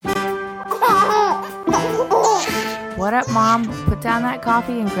What up, Mom? Put down that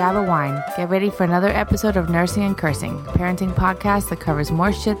coffee and grab a wine. Get ready for another episode of Nursing and Cursing, a parenting podcast that covers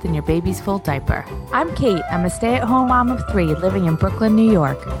more shit than your baby's full diaper. I'm Kate. I'm a stay-at-home mom of 3 living in Brooklyn, New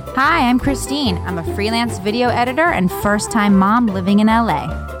York. Hi, I'm Christine. I'm a freelance video editor and first-time mom living in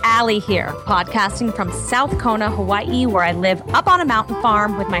LA. Allie here, podcasting from South Kona, Hawaii, where I live up on a mountain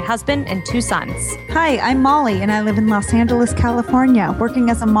farm with my husband and 2 sons. Hi, I'm Molly, and I live in Los Angeles, California,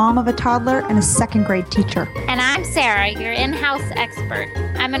 working as a mom of a toddler and a second-grade teacher. And I'm Sarah, your in-house expert.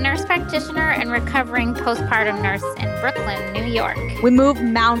 I'm a nurse practitioner and recovering postpartum nurse in Brooklyn, New York. We move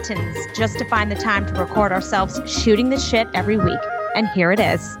mountains just to find the time to record ourselves shooting the shit every week. And here it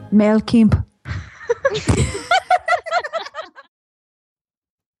is. Mel Kimp.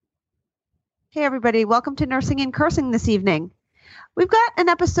 Hey, everybody. Welcome to Nursing and Cursing this evening. We've got an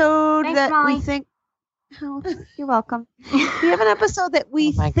episode Molly. we think... Oh, you're welcome. We have an episode that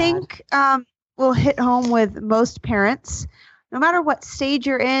we think will hit home with most parents. No matter what stage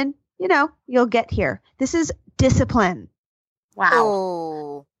you're in, you'll get here. This is discipline. Wow.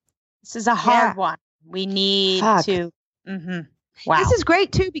 Oh. This is a hard one. We need to... Mm-hmm. Wow. This is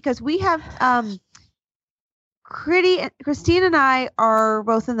great, too, because we have... Christine and I are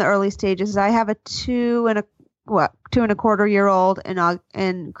both in the early stages. I have a 2.25-year-old,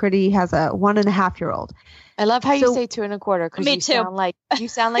 and Critty has a 1.5-year-old. I love how you say 2.25 because Me too. You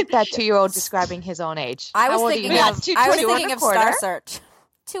sound like that 2-year-old describing his own age. I was thinking of Star Search.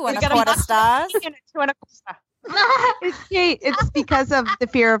 2.25 stars. 2.25. It's because of the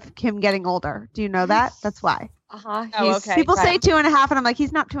fear of him getting older. Do you know that? That's why. Oh, okay. People say 2.5, and I'm like,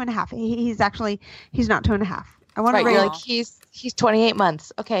 he's not 2.5. He's not 2.5. I want to you're like he's 28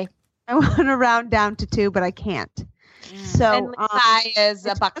 months. Okay. I want to round down to 2, but I can't. So and Levi is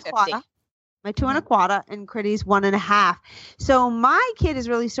 $1.50. My 2.25 and Critty's 1.5. So my kid is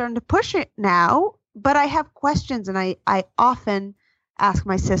really starting to push it now, but I have questions, and I often ask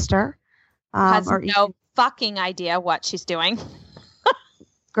my sister. Has no fucking idea what she's doing.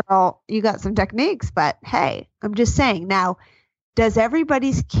 Girl, you got some techniques, but hey, I'm just saying. Now, does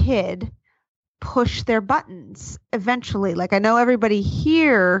everybody's kid push their buttons eventually? Like, I know everybody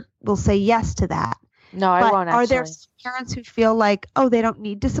here will say yes to that. No, I won't actually. Are there parents who feel like, they don't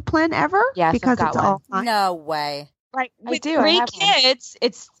need discipline ever? Yes, because I've it's got all fine? No way. Right. I With do. I 3 have kids,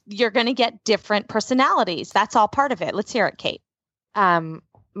 you're going to get different personalities. That's all part of it. Let's hear it, Kate. Our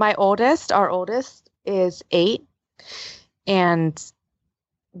oldest is 8, and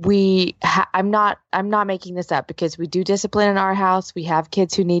I'm not making this up because we do discipline in our house. We have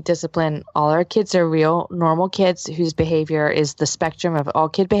kids who need discipline. All our kids are real, normal kids whose behavior is the spectrum of all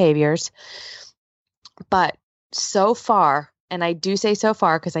kid behaviors. But so far, and I do say so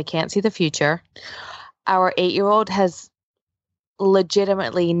far because I can't see the future, our 8-year-old has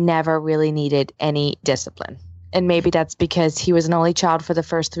legitimately never really needed any discipline. And maybe that's because he was an only child for the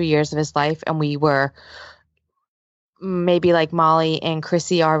first 3 years of his life, and we were maybe like Molly and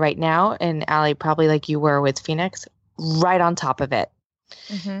Chrissy are right now, and Allie probably like you were with Phoenix, right on top of it.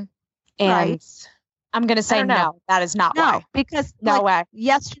 Mm-hmm. And I'm going to say no. That is not why. Because way.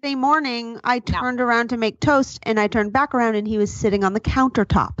 Yesterday morning, I turned around to make toast, and I turned back around, and he was sitting on the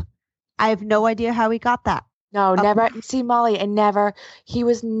countertop. I have no idea how he got that. No, never. See, Molly, he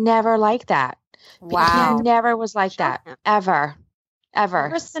was never like that. Wow. He never was like that. Ever.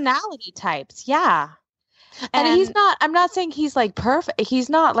 Personality types. Yeah. And I'm not saying he's like perfect. He's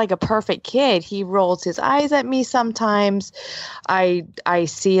not like a perfect kid. He rolls his eyes at me sometimes. I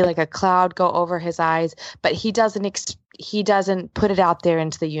see like a cloud go over his eyes, but he doesn't put it out there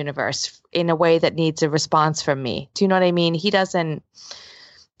into the universe in a way that needs a response from me. Do you know what I mean? He doesn't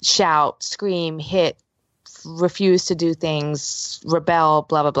shout, scream, hit, refuse to do things, rebel,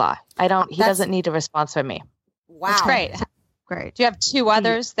 blah, blah, blah. He doesn't need a response from me. Wow. That's great. Great. Do you have 2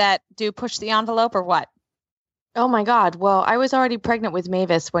 others that do push the envelope or what? Oh my God. Well, I was already pregnant with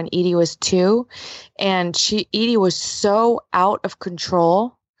Mavis when Edie was 2, and Edie was so out of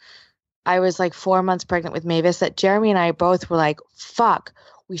control. I was like 4 months pregnant with Mavis that Jeremy and I both were like, fuck,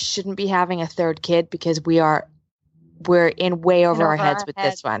 we shouldn't be having a 3rd kid because we're in way over our heads with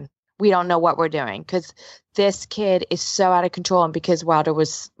this one. We don't know what we're doing because this kid is so out of control, and because Wilder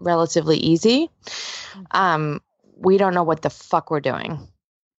was relatively easy, we don't know what the fuck we're doing.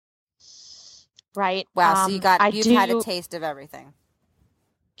 Right. Wow. So you've had a taste of everything.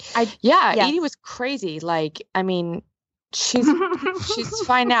 Edie was crazy. Like, I mean, she's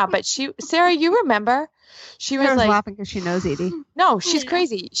fine now, but Sarah, you remember? She was like laughing because she knows Edie. No, she's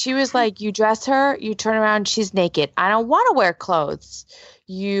crazy. She was like, you dress her, you turn around, she's naked. I don't want to wear clothes.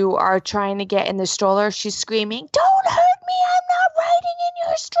 You are trying to get in the stroller. She's screaming, "Don't hurt me! I'm not riding in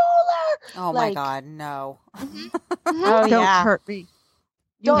your stroller!" Oh my God, no. Oh, Don't hurt me.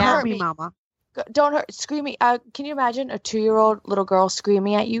 Don't Don't hurt hurt me, me. Mama. Don't hurt, screaming. Can you imagine a 2-year-old little girl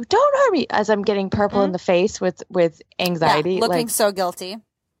screaming at you, "Don't hurt me," as I'm getting purple in the face with anxiety, Yeah, looking like so guilty.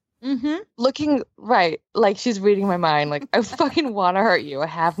 looking right, like she's reading my mind. Like, I fucking want to hurt you. I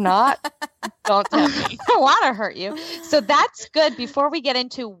have not. Don't tell me. I want to hurt you. So that's good. Before we get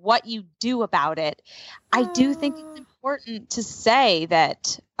into what you do about it, I do think it's important to say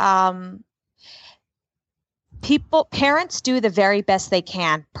that parents do the very best they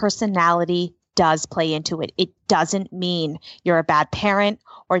can. Personality does play into it. It doesn't mean you're a bad parent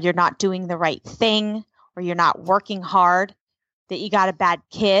or you're not doing the right thing or you're not working hard, that you got a bad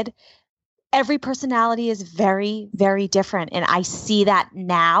kid. Every personality is very, very different. And I see that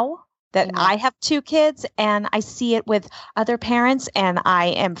now that I have 2 kids, and I see it with other parents, and I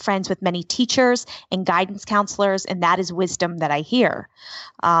am friends with many teachers and guidance counselors, and that is wisdom that I hear.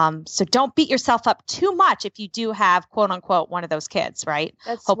 So don't beat yourself up too much if you do have, quote unquote, one of those kids, right?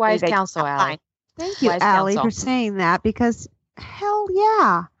 That's Hopefully wise they counsel, come Allie. fine. Thank you, Wise Allie, counsel. for saying that, because hell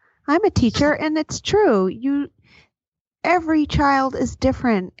yeah, I'm a teacher and it's true. Every child is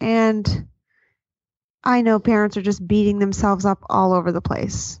different, and I know parents are just beating themselves up all over the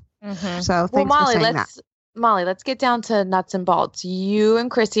place. So thanks for saying that. Molly, let's get down to nuts and bolts. You and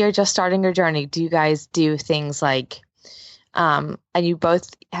Chrissy are just starting your journey. Do you guys do things like, and you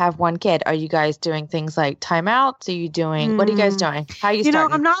both have 1 kid. Are you guys doing things like timeouts? Are you doing, what are you guys doing? How are you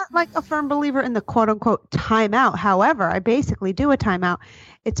starting? I'm not like a firm believer in the quote unquote timeout. However, I basically do a timeout.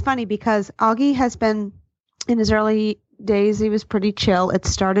 It's funny because Augie has been, in his early days, he was pretty chill. It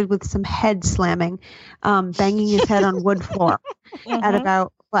started with some head slamming, banging his head on wood floor at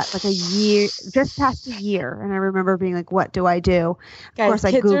about, like a year, just past a year. And I remember being like, what do I do? Guys, of course,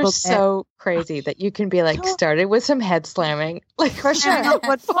 I kids Googled are so crazy that you can be like, started with some head slamming. Like, for sure.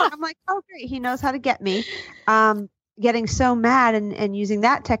 I'm like, oh, great. He knows how to get me. Getting so mad and using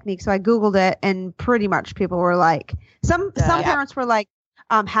that technique. So I Googled it, and pretty much people were like, some parents were like,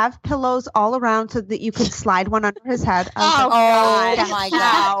 have pillows all around so that you could slide one under his head. Oh my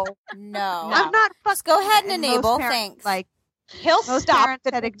God. No. I'm not. Just go ahead and And enable. most parents, Thanks. Like, He'll most stop parents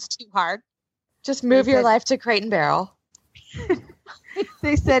if said it's too hard. Just move They your said- life to Crate and Barrel.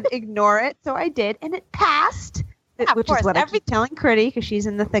 they said ignore it, so I did, and it passed. Yeah, of which course. is what I keep telling Critty, because she's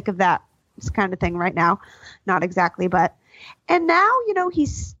in the thick of that kind of thing right now. Not exactly, but. And now,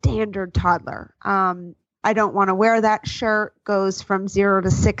 he's standard toddler. I don't want to wear that shirt. Goes from 0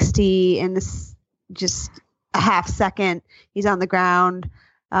 to 60 in this just a half second. He's on the ground,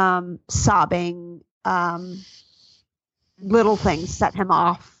 sobbing. Little things set him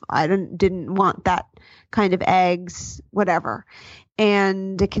off. I didn't want that kind of eggs, whatever.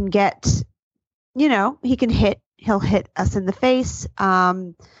 And it can get, he'll hit us in the face.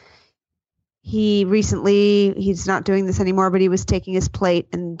 He's not doing this anymore, but he was taking his plate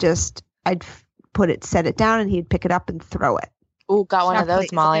and I'd set it down, and he'd pick it up and throw it. Ooh, got one of those,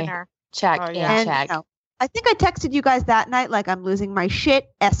 Chocolate Molly. dinner. Check Oh, and yeah. check. I think I texted you guys that night, like, I'm losing my shit,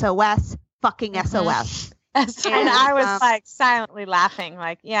 SOS, fucking SOS. And And, I was like silently laughing,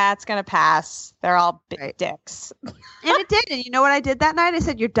 like, yeah, it's going to pass. They're all Right. dicks. And it did. And you know what I did that night? I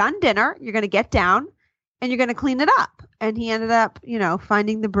said, you're done dinner. You're going to get down and you're going to clean it up. And he ended up,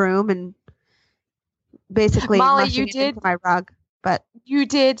 finding the broom and basically Molly, mushing you it did- into my rug. But You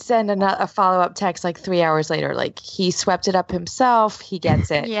did send a follow-up text like 3 hours later. Like, he swept it up himself. He gets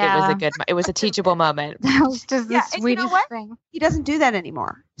it. Yeah. It was a teachable moment. That was just the Yeah, and you know sweetest what? thing. he doesn't do that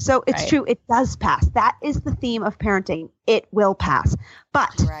anymore. So it's Right. true. It does pass. That is the theme of parenting. It will pass. But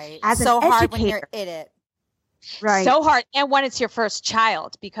Right. as an so hard when you're educator- in it. right. So hard. And when it's your first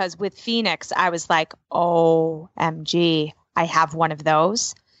child, because with Phoenix, I was like, OMG, I have one of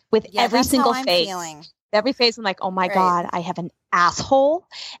those with Yeah, every that's single how I'm phase. feeling. Every phase, I'm like, oh my Right. God, I have an asshole.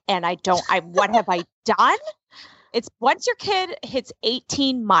 And what have I done? It's once your kid hits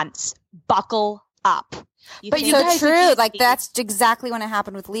 18 months, buckle up. But think you So guys- true. Like that's exactly when it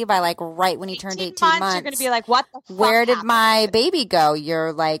happened with Levi. Like right when he turned 18 months. You're going to be like, what the fuck where did happened? my baby go?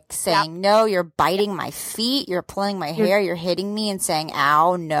 You're like saying no. You're biting my feet. You're pulling my hair. You're hitting me and saying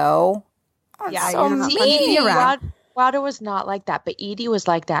ow, no. Oh, it's Yeah, so you're not fun to be mean. around. Wilder was not like that, but Edie was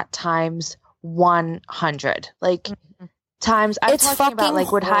like that times 100. Like times I'm It's talking about, fucking like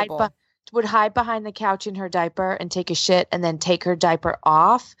horrible. would hide behind the couch in her diaper and take a shit, and then take her diaper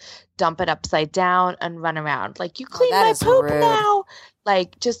off, dump it upside down, and run around like, you clean that my is poop rude. now.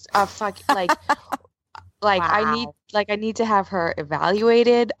 Like, just a fuck. Like, Like I need to have her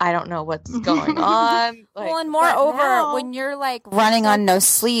evaluated. I don't know what's going on. Like, well, and moreover, when you're like running on no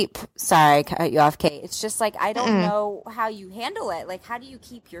sleep, sorry, I cut you off, Kate. It's just like I don't know how you handle it. Like, how do you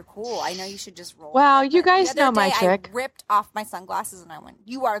keep your cool? I know you should just roll. Well, you guys know my trick. I ripped off my sunglasses and I went,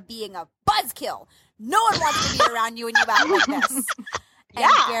 "You are being a buzzkill. No one wants to be around you when you act like this." And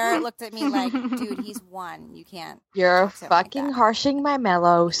Garrett looked at me like, "Dude, he's one. You can't." You're fucking harshing my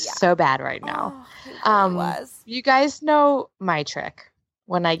mellow so bad right now. You guys know my trick.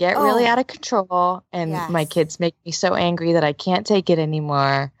 When I get really out of control and my kids make me so angry that I can't take it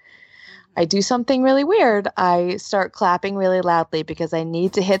anymore, I do something really weird. I start clapping really loudly because I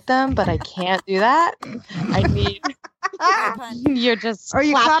need to hit them, but I can't do that. I need. You're just. Are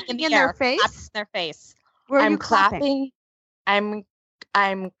you clapping in their face? Clapping in their face. I'm clapping.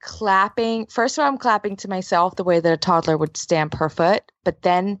 I'm clapping. First of all, I'm clapping to myself the way that a toddler would stamp her foot. But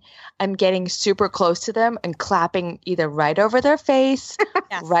then I'm getting super close to them and clapping either right over their face,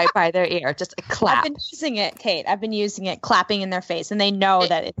 right by their ear. Just a clap. I've been using it, Kate. I've been using it, clapping in their face. And they know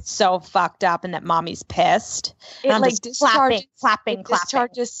that it's so fucked up and that mommy's pissed. It like discharges, clapping.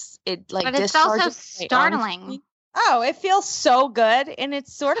 Discharges. It like but it's also startling. Oh, it feels so good. And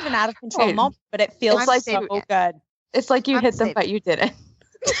it's sort of an out of control moment, but it feels like so good. It's like you hit them, but you didn't.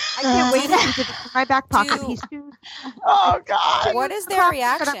 I can't wait to put it in my back pocket. Oh God! What is their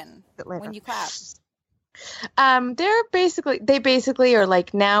reaction when you clap? They basically are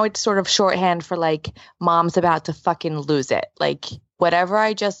like, now it's sort of shorthand for like mom's about to fucking lose it. Like whatever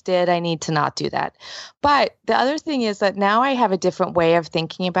I just did, I need to not do that. But the other thing is that now I have a different way of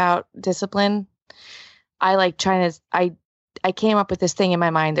thinking about discipline. I came up with this thing in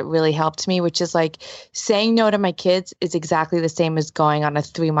my mind that really helped me, which is like saying no to my kids is exactly the same as going on a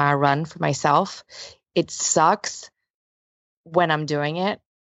 3-mile run for myself. It sucks when I'm doing it,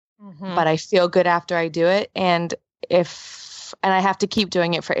 but I feel good after I do it. And I have to keep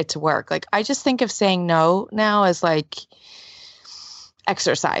doing it for it to work. Like, I just think of saying no now as like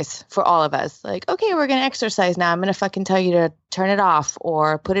exercise for all of us. Like, okay, we're going to exercise now. I'm going to fucking tell you to turn it off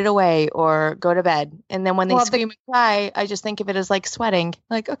or put it away or go to bed. And then when they scream and cry, I just think of it as like sweating.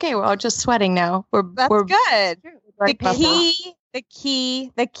 Like, okay, we're all just sweating now. That's good.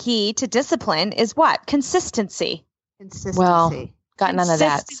 The key to discipline is what? Consistency. Well, got none of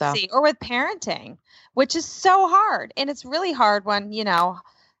that. So, or with parenting, which is so hard. And it's really hard when,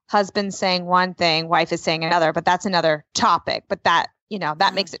 husband's saying one thing, wife is saying another, but that's another topic. But that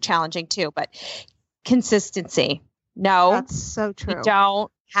makes it challenging too. But consistency. No, that's so true. You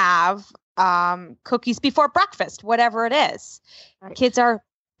don't have cookies before breakfast, whatever it is. Right. Kids are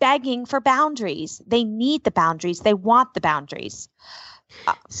begging for boundaries. They need the boundaries. They want the boundaries.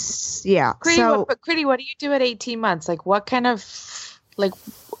 Yeah. Critty, what do you do at 18 months? Like, what kind of you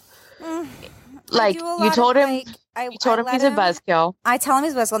told him he's a buzzkill. I tell him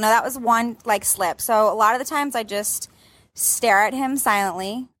he's a buzzkill. No, that was one slip. So a lot of the times I just stare at him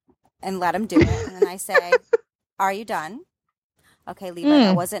silently and let him do it. And then I say, "Are you done? Okay, Levi,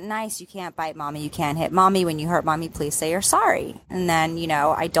 that wasn't nice. You can't bite mommy. You can't hit mommy. When you hurt mommy, please say you're sorry." And then,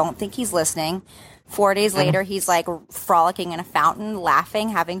 I don't think he's listening. 4 days later, he's like frolicking in a fountain, laughing,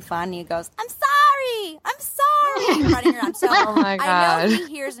 having fun. And he goes, "I'm sorry. I'm sorry." Running around. So oh my God. I know he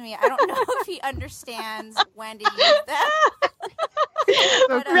hears me. I don't know if he understands when to use that.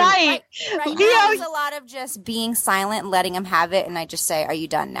 But, right. Right now, it's a lot of just being silent and letting him have it. And I just say, "Are you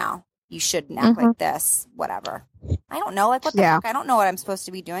done now? You shouldn't act like this. Whatever." I don't know. Like, what the fuck? I don't know what I'm supposed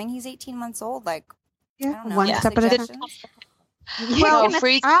to be doing. He's 18 months old. Like, I don't know. One step at a time. Well,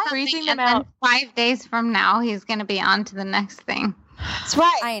 freezing them out. 5 days from now, he's going to be on to the next thing. That's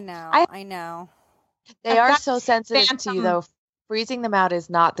right. I know. They are so sensitive to you, though. Freezing them out is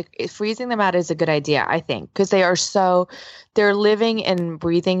a good idea, I think, because they're living and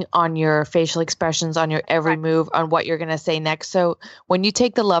breathing on your facial expressions, on your every move, on what you're going to say next. So when you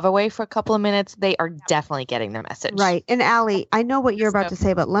take the love away for a couple of minutes, they are definitely getting the message. Right. And Allie, I know what you're about to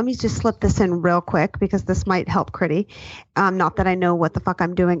say, but let me just slip this in real quick because this might help Critty. Not that I know what the fuck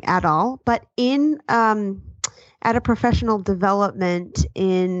I'm doing at all, but at a professional development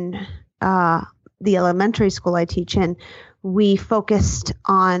in the elementary school I teach in, we focused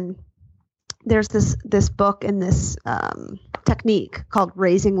on, there's this book and this technique called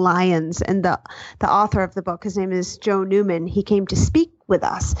Raising Lions. And the author of the book, his name is Joe Newman, he came to speak with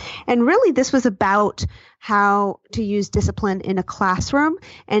us. And really this was about how to use discipline in a classroom.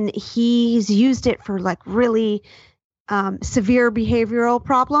 And he's used it for like really severe behavioral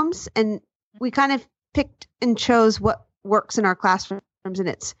problems. And we kind of picked and chose what works in our classrooms. And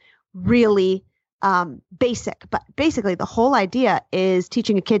it's really basic, but basically the whole idea is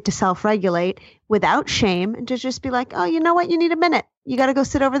teaching a kid to self-regulate without shame and to just be like, oh, you know what? You need a minute. You got to go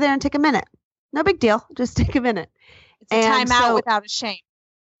sit over there and take a minute. No big deal. Just take a minute. It's a timeout without a shame.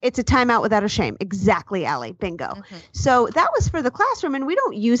 It's a timeout without a shame. Exactly, Allie. Bingo. Mm-hmm. So that was for the classroom, and we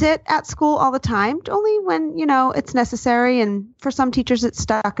don't use it at school all the time, only when, it's necessary. And for some teachers it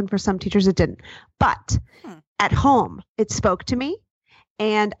stuck and for some teachers it didn't. But at home, it spoke to me.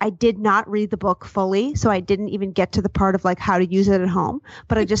 And I did not read the book fully, so I didn't even get to the part of like how to use it at home.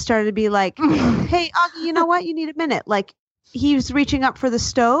 But I just started to be like, hey, Augie, you know what? You need a minute. Like he's reaching up for the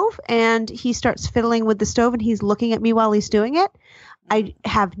stove and he starts fiddling with the stove and he's looking at me while he's doing it. I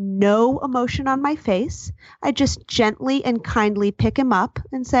have no emotion on my face. I just gently and kindly pick him up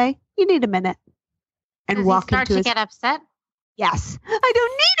and say, you need a minute. And Does walk he start into to his... get upset? Yes. I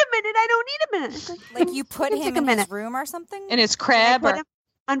don't need a minute. I don't need a minute. It's like you put him in his room or something? In his crib?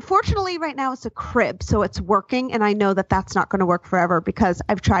 Unfortunately, right now it's a crib, so it's working. And I know that that's not going to work forever because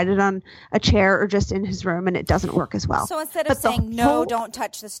I've tried it on a chair or just in his room and it doesn't work as well. So instead of saying, no, don't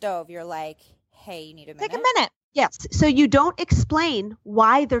touch the stove, you're like, hey, you need a minute? Take a minute. Yes. So you don't explain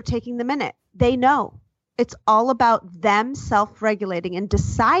why they're taking the minute. They know. It's all about them self-regulating and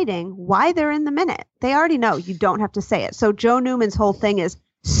deciding why they're in the minute. They already know. You don't have to say it. So Joe Newman's whole thing is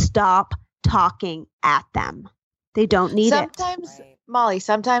stop talking at them. They don't need it. Molly,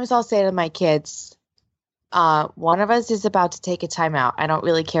 sometimes I'll say to my kids, one of us is about to take a timeout. I don't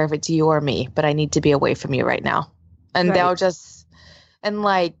really care if it's you or me, but I need to be away from you right now. And they'll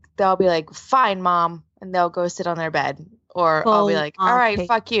be like, fine, Mom. And they'll go sit on their bed. Or I'll be like, all right,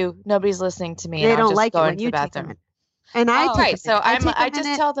 fuck you. Nobody's listening to me. They and I'll don't just like go it when into you the bathroom. take a minute. And I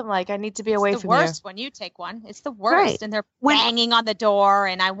just tell them like I need to be away from you. It's the worst when you take one. It's the worst. And they're banging on the door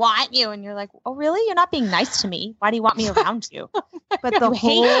and I want you. And you're like, oh, really? You're not being nice to me. Why do you want me around you? But the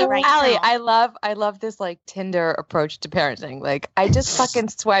whole Allie, I love this like Tinder approach to parenting. Like I just fucking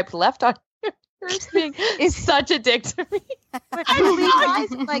swiped left on you. Is such a dick to me. I believe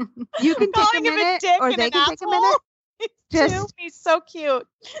guys, like you can take a minute or they can take a minute. Just he's so cute.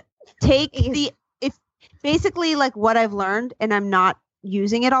 Take basically like what I've learned, and I'm not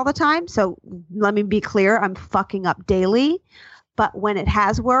using it all the time. So let me be clear, I'm fucking up daily. But when it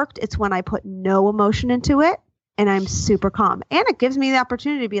has worked, it's when I put no emotion into it and I'm super calm. And it gives me the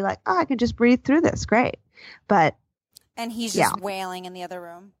opportunity to be like, oh, I can just breathe through this. Great. And he's just wailing in the other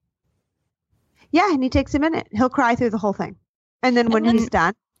room. Yeah, and he takes a minute. He'll cry through the whole thing. And then when he's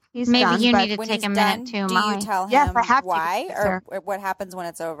done, he's maybe done. You need to take a minute too, Molly. Do you tell him why or what happens when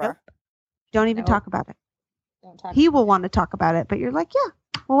it's over? Nope. Don't even talk about it. He will want to talk about it, but you're like, yeah.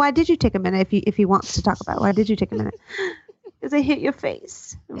 Well, why did you take a minute if he wants to talk about it? Why did you take a minute? Because it hit your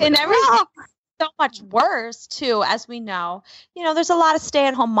face. And everything so much worse, too, as we know. There's a lot of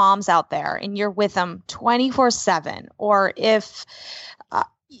stay-at-home moms out there, and you're with them 24/7. Or if,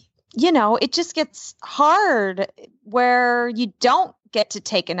 it just gets hard where you don't get to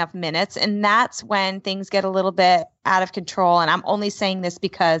take enough minutes. And that's when things get a little bit out of control. And I'm only saying this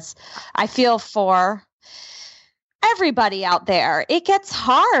because I feel for everybody out there. It gets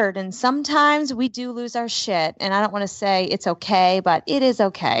hard. And sometimes we do lose our shit. And I don't want to say it's okay, but it is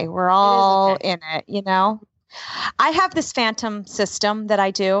okay. We're all in it, I have this phantom system that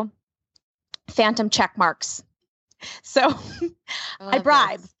I do. Phantom check marks. So I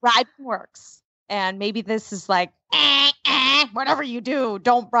bribe. Bribing works. And maybe this is like, whatever you do,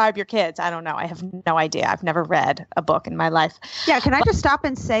 don't bribe your kids. I don't know. I have no idea. I've never read a book in my life. Yeah. Can I just stop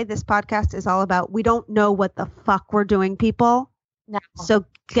and say this podcast is all about, we don't know what the fuck we're doing, people. No. So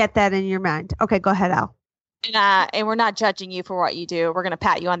get that in your mind. Okay, go ahead, Al. And we're not judging you for what you do. We're going to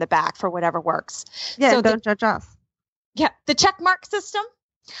pat you on the back for whatever works. Yeah, so don't judge us. Yeah. The check mark system.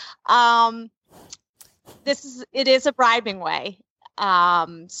 It is a bribing way.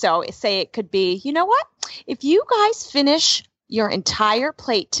 So say it could be, you know what? If you guys finish your entire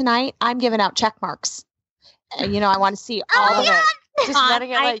plate tonight, I'm giving out check marks. And, I want to see all of it.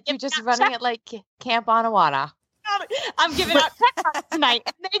 Just running it like Camp Anawana. I'm giving out check marks tonight,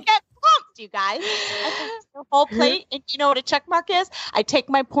 and they get pumped, you guys. I take the whole plate, and you know what a check mark is? I take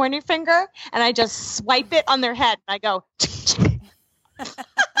my pointer finger, and I just swipe it on their head, and I go...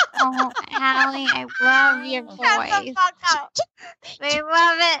 Oh, Allie, I love your voice. They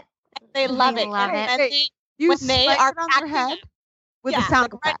love it. They love it. And you they are on their head with the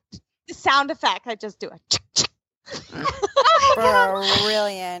sound effect. The sound effect. I just do it.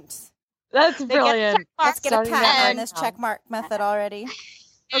 Brilliant. That's brilliant. Let's get a patent on this check mark method already.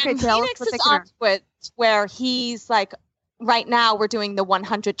 Okay, tell us what they can earn. Where he's like, right now we're doing the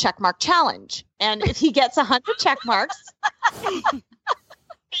 100 check mark challenge. And if he gets 100 check marks...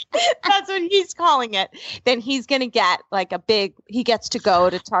 That's what he's calling it. Then he's going to get like he gets to go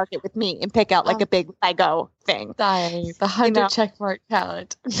to Target with me and pick out like a big Lego thing. Dying. The 100 check mark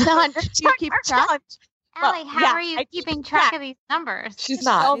challenge. The 100 check mark challenge. Allie, how are you keeping track of these numbers? She's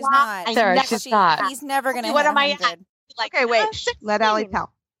not. She's not. Sarah, she's not. He's never going to What hit am I 100. at? Like, Okay, wait. Let Allie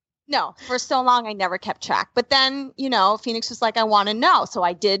tell. No, for so long I never kept track. But then, Phoenix was like, I want to know. So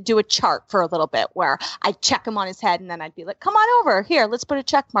I did do a chart for a little bit where I'd check him on his head and then I'd be like, come on over here. Let's put a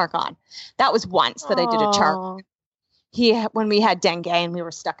check mark on. That was once that I did a chart. When we had dengue and we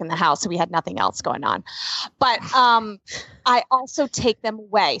were stuck in the house, so we had nothing else going on. But I also take them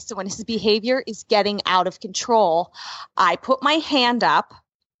away. So when his behavior is getting out of control, I put my hand up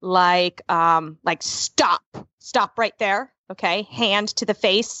like stop right there. Okay. Hand to the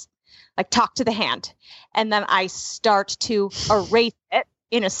face, like talk to the hand. And then I start to erase it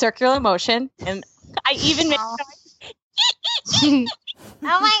in a circular motion. And I even make Oh my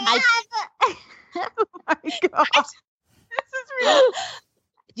God. Oh my God. This is real.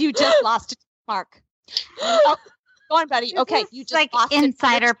 You just lost a check mark. Oh, go on, buddy. Okay, you just like lost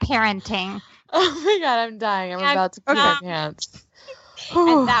insider parenting. Oh my God, I'm dying. I'm about to pee my pants.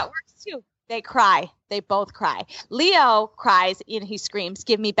 and that works too. They cry. They both cry. Leo cries and he screams,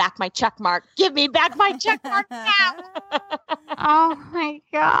 "Give me back my check mark. Give me back my check mark now." Oh my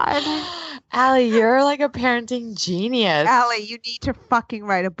God. Allie, you're like a parenting genius. Allie, you need to fucking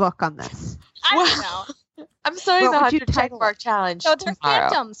write a book on this. I don't know. I'm starting What the would you 100 check title mark challenge So they're tomorrow.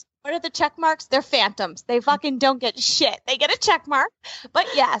 phantoms. What are the check marks? They're phantoms. They fucking don't get shit. They get a check mark. But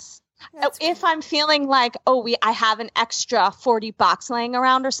yes, if I'm feeling like, I have an extra $40 laying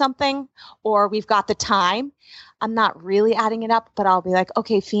around or something, or we've got the time, I'm not really adding it up, but I'll be like,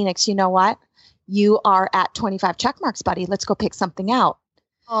 okay, Phoenix, you know what? You are at 25 check marks, buddy. Let's go pick something out.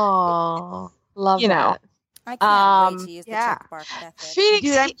 Oh, love You know. that. I can't wait to use the yeah. check mark method. Phoenix,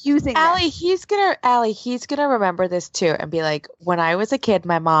 Dude, I'm using Allie, this. he's gonna remember this too and be like, when I was a kid,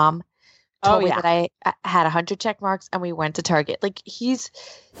 my mom told me that I had 100 check marks and we went to Target. Like this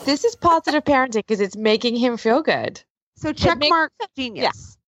is positive parenting because it's making him feel good. So check makes mark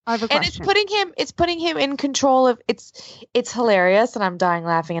genius. I have a And question. it's putting him in control of it's hilarious and I'm dying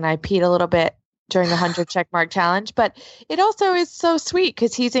laughing and I peed a little bit during the 100 check mark challenge, but it also is so sweet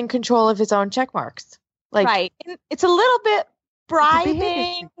because he's in control of his own check marks. Like, right. And it's a little bit behavior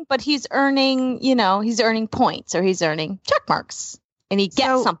bribing, but he's earning points or he's earning check marks and he gets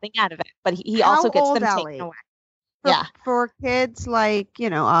So, something out of it, but he how also gets old, them Allie? taken away. for, for kids like,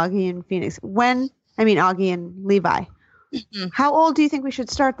 Augie and Phoenix, Augie and Levi, how old do you think we should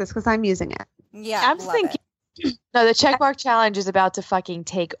start this? Because I'm using it. Yeah, I'm love thinking it. no, the check mark challenge is about to fucking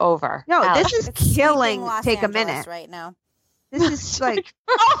take over. No, Allie. this is It's killing. sweeping Los Take a Angeles minute. right now. This is like,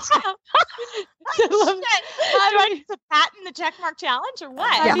 How do I get to patent the check mark challenge or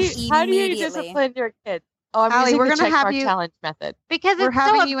what? How do you Immediately. discipline your kids? Oh, I'm Allie, using we're the gonna check have mark you- challenge method. Because we're it's so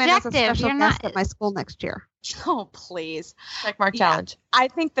having you in as a objective. special You're guest not. at my school next year. Oh, please. Check mark Yeah. challenge. I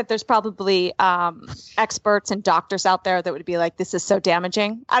think that there's probably experts and doctors out there that would be like, this is so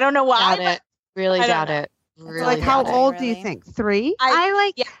damaging. I don't know why. Doubt it. Really I don't doubt know. it. Really Like, how doubt it, old do you really. think? 3? I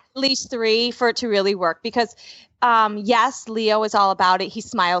like. yeah, at least 3 for it to really work because yes, Leo is all about it. He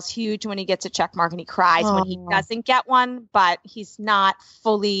smiles huge when he gets a check mark and he cries when he Aw. doesn't get one, but he's not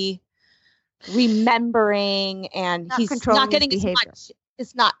fully remembering and Not he's controlling not getting his as behavior. much.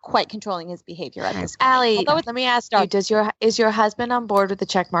 It's not quite controlling his behavior at this point. Allie, Although it's let me ask you: is your husband on board with the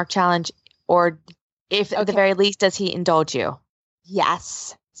check mark challenge, or if at the Okay. very least does he indulge you?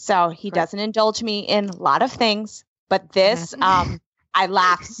 yes. So he Great. doesn't indulge me in a lot of things, but this, I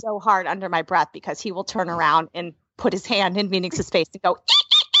laugh so hard under my breath because he will turn around and put his hand in Phoenix's face and go,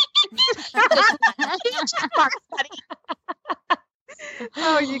 check marks, buddy.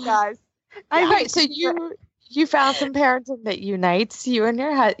 Oh, you guys. All right, so you found some parenting that unites you and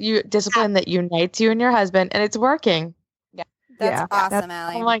your discipline that unites you and your husband, and it's working. That's Yeah, awesome, that's-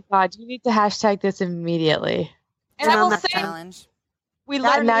 Allie. Oh my God, you need to hashtag this immediately. And I on will that say, challenge. we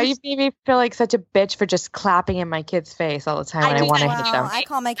Now learned you've made me feel like such a bitch for just clapping in my kid's face all the time when I do want to that hit Wow, them. I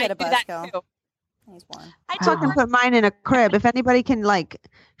call my kid a do that buzzkill. too. He's one. I So I took can put mine in a crib. If anybody can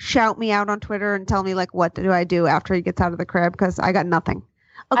shout me out on Twitter and tell me what do I do after he gets out of the crib, because I got nothing.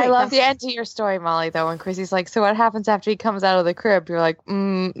 Okay, I love guys. the end to your story, Molly, though, when Chrissy's like, so what happens after he comes out of the crib? You're like,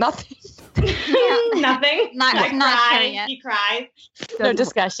 nothing. Nothing. Not I not cry. sure yet. He cries. No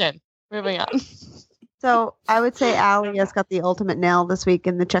discussion. Moving on. So I would say Allie has got the ultimate nail this week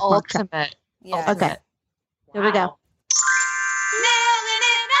in the check mark challenge. Ultimate. Yeah. Okay. Here we go.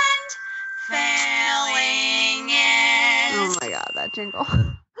 Oh my God, that jingle.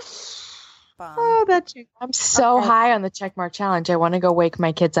 bum. Oh, that's you. I'm so high on the check mark challenge. I want to go wake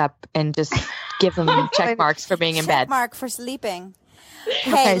my kids up and just give them check marks for being in Check bed. mark for sleeping. Okay,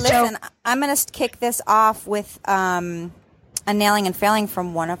 Hey, so- listen, I'm going to kick this off with a nailing and failing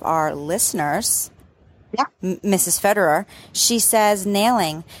from one of our listeners. Yeah. Mrs. Federer. She says,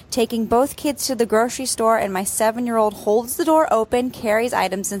 nailing, taking both kids to the grocery store and my 7-year-old holds the door open, carries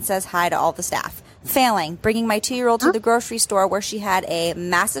items, and says hi to all the staff. Failing, bringing my 2-year-old to the grocery store where she had a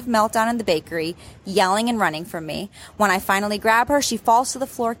massive meltdown in the bakery, yelling and running from me. When I finally grab her, she falls to the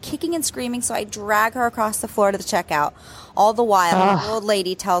floor, kicking and screaming, so I drag her across the floor to the checkout. All the while, the old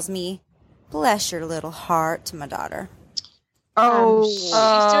lady tells me, bless your little heart, to my daughter. She's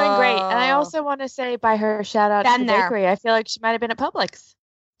doing great. And I also want to say by her shout out to the bakery, I feel like she might have been at Publix.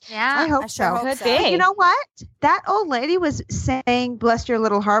 Yeah. I hope sure so. hope Could so. be. But you know what? That old lady was saying, bless your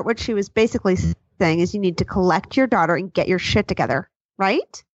little heart. What she was basically saying is you need to collect your daughter and get your shit together,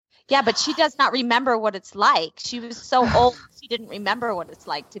 right? Yeah, but she does not remember what it's like. She was so old, she didn't remember what it's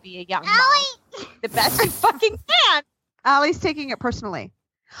like to be a young mom. The best you fucking can. Allie's taking it personally.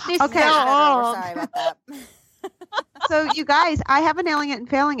 She's Okay. so We're old. sorry about that. So you guys, I have a nailing it and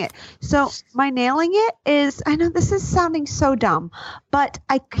failing it. So my nailing it is, I know this is sounding so dumb, but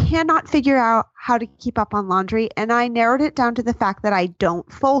I cannot figure out how to keep up on laundry. And I narrowed it down to the fact that I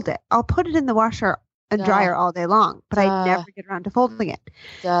don't fold it. I'll put it in the washer and dryer all day long, but I never get around to folding it.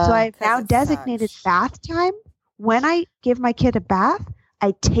 So I've 'Cause now it designated sucks. bath time. When I give my kid a bath,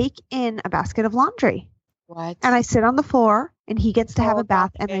 I take in a basket of laundry What? and I sit on the floor and he gets to have a Fold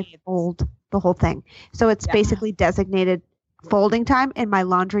bath off and I shades. fold the whole thing. So it's basically designated folding time and my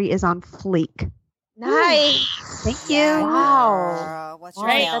laundry is on fleek. Nice. Thank you. Yeah, Wow. girl. What's your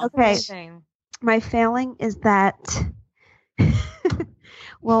Right, fail? That's Okay. amazing. My failing is that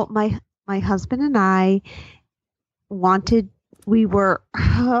well, my husband and I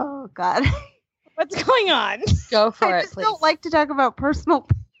oh God. What's going on? Go for I it, just please. don't like to talk about personal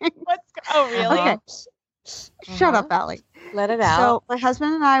things. Really? Okay. Shut up, Allie. Let it out. So my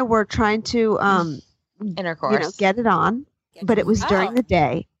husband and I were trying to Intercourse. get it on, but it was during the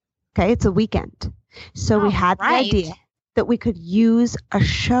day. Okay, it's a weekend. So we had the idea that we could use a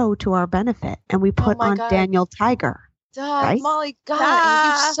show to our benefit and we put my on God. Daniel Tiger. Duh, Right? Molly, God,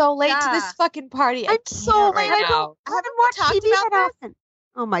 Duh, you're so late to duh. this fucking party. I'm so late. Right I now. haven't watched talked TV about that often.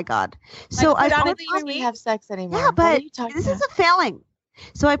 Oh my God. So I put on put a When we have sex anymore. yeah, What are but you talking this about? is a failing.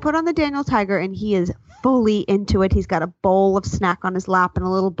 So I put on the Daniel Tiger and he is fully into it. He's got a bowl of snack on his lap and a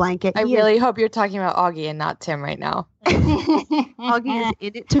little blanket. I He is- really hope you're talking about Augie and not Tim right now. Augie is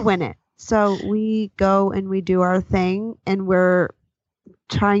in it to win it. So we go and we do our thing and we're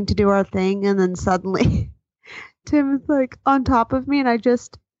trying to do our thing. And then suddenly Tim is like on top of me and I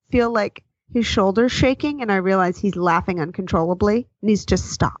just feel like his shoulders shaking and I realize he's laughing uncontrollably and he's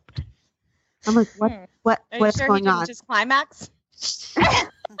just stopped. I'm like, what's going on? Just climax?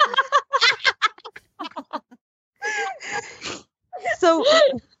 So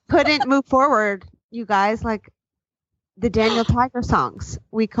couldn't move forward, you guys, like the Daniel Tiger songs.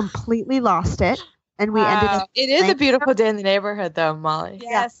 We completely lost it. And we ended up It is a Thank beautiful day in the neighborhood, though, Molly.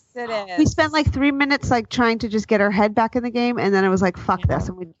 Yes, it is. we spent like 3 minutes like trying to just get our head back in the game and then it was like fuck this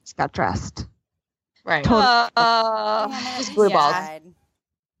and we just got dressed. Right. Totally. Damn it, just you blue balls. died.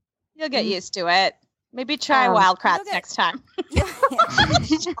 You'll get used to it. Maybe try Um, Wild Kratts okay. next time.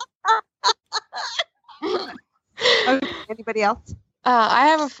 Okay, anybody else? I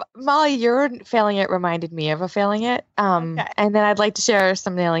have Molly, your failing it reminded me of a failing it. Okay. And then I'd like to share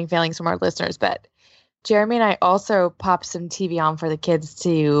some nailing failings from our listeners. But Jeremy and I also popped some TV on for the kids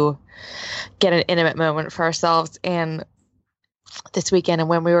to get an intimate moment for ourselves. And this weekend, and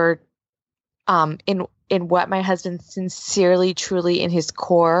when we were in what my husband sincerely, truly in his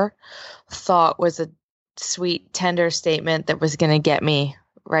core thought was a sweet, tender statement that was going to get me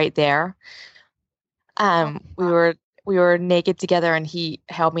right there. We were naked together and he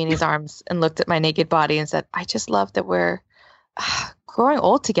held me in his arms and looked at my naked body and said, I just love that we're growing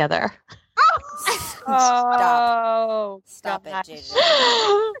old together. Stop. Stop it, gosh. JJ.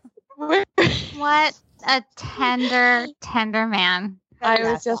 What a tender man.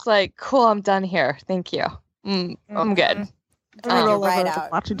 I was just like, cool, I'm done here. Thank you. I'm good. I'm You're gonna right roll over out. to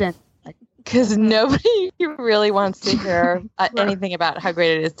watch it. Because nobody really wants to hear anything about how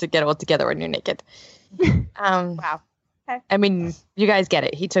great it is to get old together when you're naked. Wow. Okay. I mean, you guys get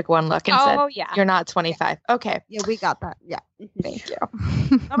it. He took one look and Oh, said, yeah. you're not 25. Okay. Yeah, we got that. Yeah. Thank you.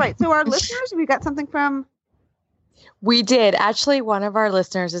 All right. So our listeners, we got something from We did. Actually, one of our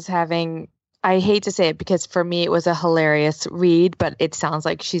listeners is having, I hate to say it because for me it was a hilarious read, but it sounds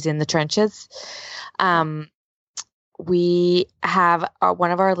like she's in the trenches. we have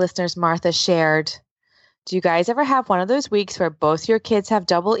one of our listeners, Martha, shared, do you guys ever have one of those weeks where both your kids have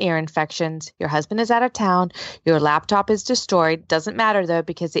double ear infections, your husband is out of town, your laptop is destroyed, doesn't matter though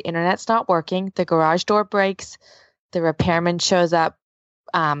because the internet's not working, the garage door breaks, the repairman shows up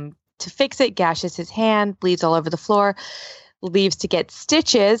to fix it, gashes his hand, bleeds all over the floor, leaves to get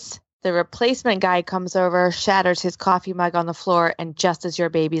stitches, the replacement guy comes over, shatters his coffee mug on the floor, and just as your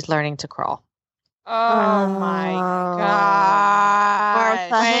baby's learning to crawl. Oh my God.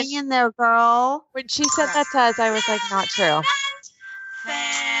 Martha, hang in there, girl. When she said that to us, I was like, not true.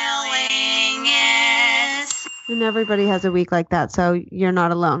 And everybody has a week like that, so you're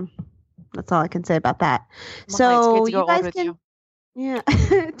not alone. That's all I can say about that. Well, So it's good to you go guys old with can, you. yeah,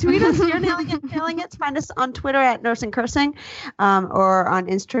 tweet us. You're nailing it, failing it. Find us on Twitter at Nursing Cursing, or on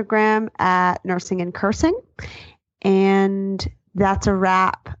Instagram at Nursing and Cursing. And that's a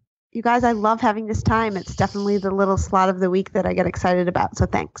wrap. You guys, I love having this time. It's definitely the little slot of the week that I get excited about. So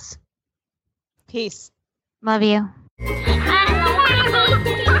thanks. Peace. Love you.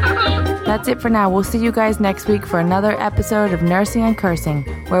 That's it for now. We'll see you guys next week for another episode of Nursing and Cursing,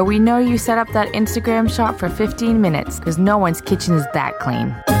 where we know you set up that Instagram shot for 15 minutes because no one's kitchen is that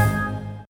clean.